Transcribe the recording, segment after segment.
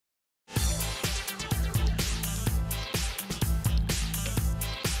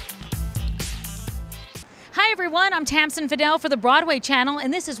everyone, I'm Tamsin Fidel for the Broadway Channel,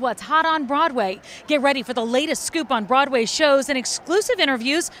 and this is what's hot on Broadway. Get ready for the latest scoop on Broadway shows and exclusive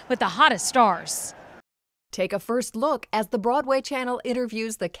interviews with the hottest stars. Take a first look as the Broadway Channel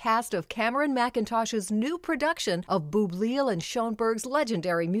interviews the cast of Cameron Mackintosh's new production of Boublil and Schonberg's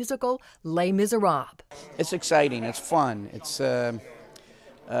legendary musical, Les Miserables. It's exciting, it's fun,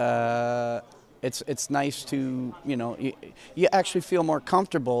 it's nice to, you know, you actually feel more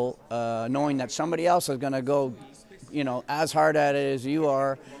comfortable knowing that somebody else is going to go, you know, as hard at it as you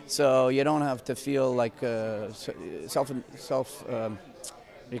are, so you don't have to feel like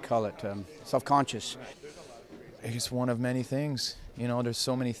self-conscious. It's one of many things. You know, there's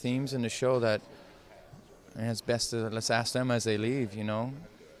so many themes in the show that it's best to let's ask them as they leave, you know.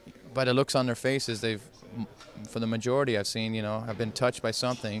 By the looks on their faces, they've, for the majority I've seen, you know, have been touched by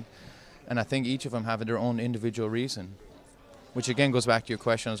something. And I think each of them have their own individual reason, which again goes back to your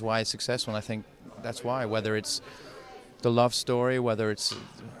question as why it's successful. And I think that's why, whether it's the love story, whether it's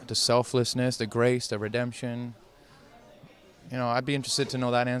the selflessness, the grace, the redemption, you know, I'd be interested to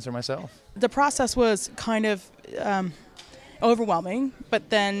know that answer myself. The process was kind of overwhelming, but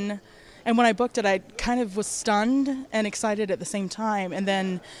then, and when I booked it, I kind of was stunned and excited at the same time, and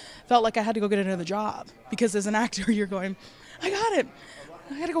then felt like I had to go get another job, because as an actor, you're going, I got it.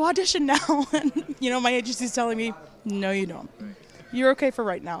 I gotta go audition now. And, you know, my agency's telling me, no, you don't. You're okay for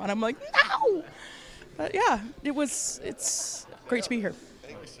right now. And I'm like, no! But yeah, it's great to be here.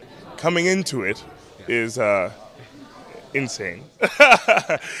 Coming into it is insane.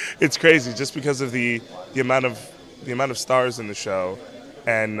 It's crazy just because of the amount of stars in the show,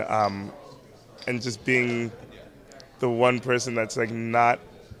 and just being the one person that's like that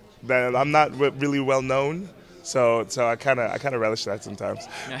I'm not really well known. So I kind of relish that sometimes,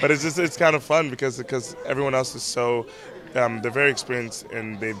 but it's kind of fun because everyone else is so they're very experienced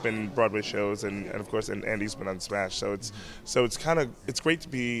and they've been Broadway shows and of course Andy's been on Smash, so it's great to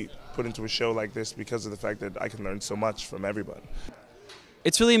be put into a show like this because of the fact that I can learn so much from everybody.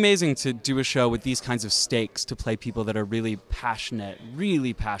 It's really amazing to do a show with these kinds of stakes, to play people that are really passionate,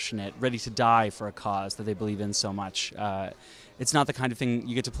 ready to die for a cause that they believe in so much. It's not the kind of thing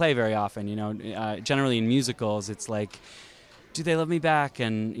you get to play very often, you know. Generally in musicals, it's like, do they love me back?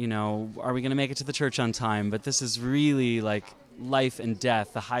 And, you know, are we going to make it to the church on time? But this is really like life and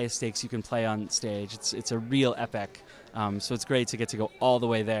death, the highest stakes you can play on stage. It's a real epic. So it's great to get to go all the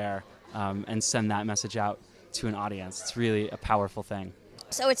way there and send that message out to an audience. It's really a powerful thing.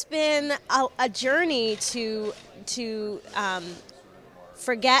 So it's been a journey to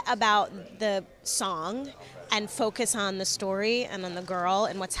forget about the song and focus on the story and on the girl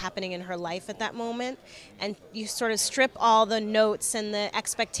and what's happening in her life at that moment. And you sort of strip all the notes and the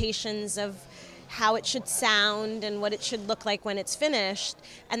expectations of how it should sound and what it should look like when it's finished.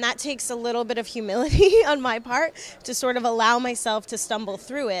 And that takes a little bit of humility on my part to sort of allow myself to stumble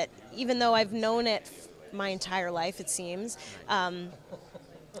through it, even though I've known it my entire life, it seems,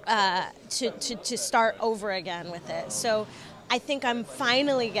 to start over again with it. So I think I'm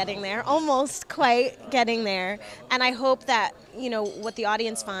finally getting there, almost quite getting there. And I hope that, you know, what the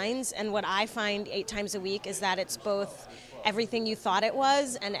audience finds and what I find 8 times a week is that it's both everything you thought it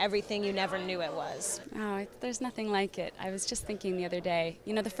was and everything you never knew it was. Oh, there's nothing like it. I was just thinking the other day,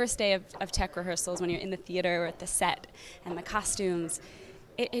 you know, the first day of tech rehearsals when you're in the theater or at the set and the costumes,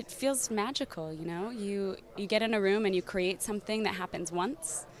 it feels magical, you know. You get in a room and you create something that happens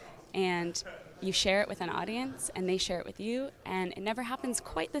once, and you share it with an audience and they share it with you, and it never happens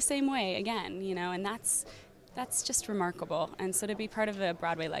quite the same way again, you know, and that's just remarkable. And so to be part of a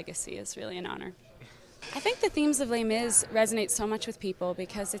Broadway legacy is really an honor. I think the themes of Les Mis resonate so much with people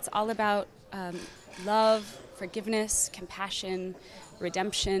because it's all about love, forgiveness, compassion,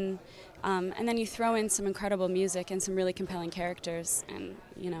 redemption, and then you throw in some incredible music and some really compelling characters, and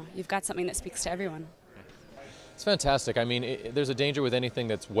you know, you've got something that speaks to everyone. It's fantastic. I mean, there's a danger with anything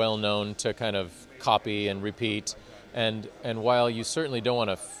that's well known to kind of copy and repeat, and while you certainly don't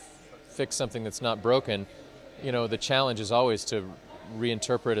want to fix something that's not broken, you know, the challenge is always to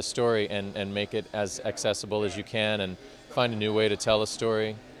reinterpret a story and make it as accessible as you can and find a new way to tell a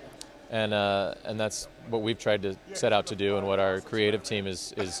story, and that's what we've tried to set out to do, and what our creative team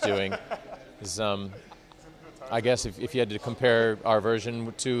is doing. I guess if you had to compare our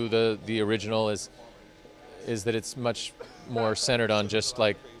version to the original, is that it's much more centered on just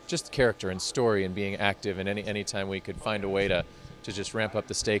character and story and being active, and any time we could find a way to just ramp up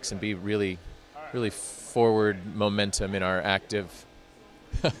the stakes and be really forward momentum in our active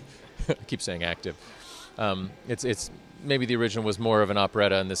I keep saying active. It's maybe the original was more of an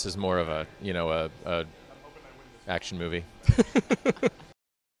operetta and this is more of a action movie.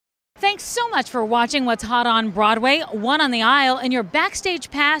 Thanks so much for watching What's Hot on Broadway, One on the Aisle, and your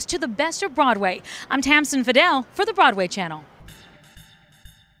backstage pass to the best of Broadway. I'm Tamsin Fidel for the Broadway Channel.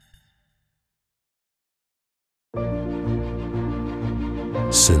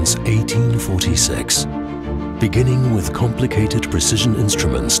 Since 1846, beginning with complicated precision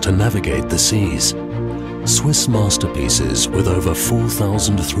instruments to navigate the seas, Swiss masterpieces with over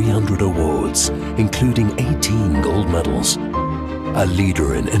 4,300 awards, including 18 gold medals. A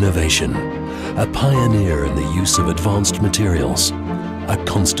leader in innovation, a pioneer in the use of advanced materials, a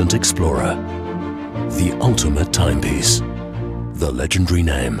constant explorer, the ultimate timepiece. The legendary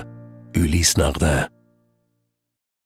name, Ulysse Nardin.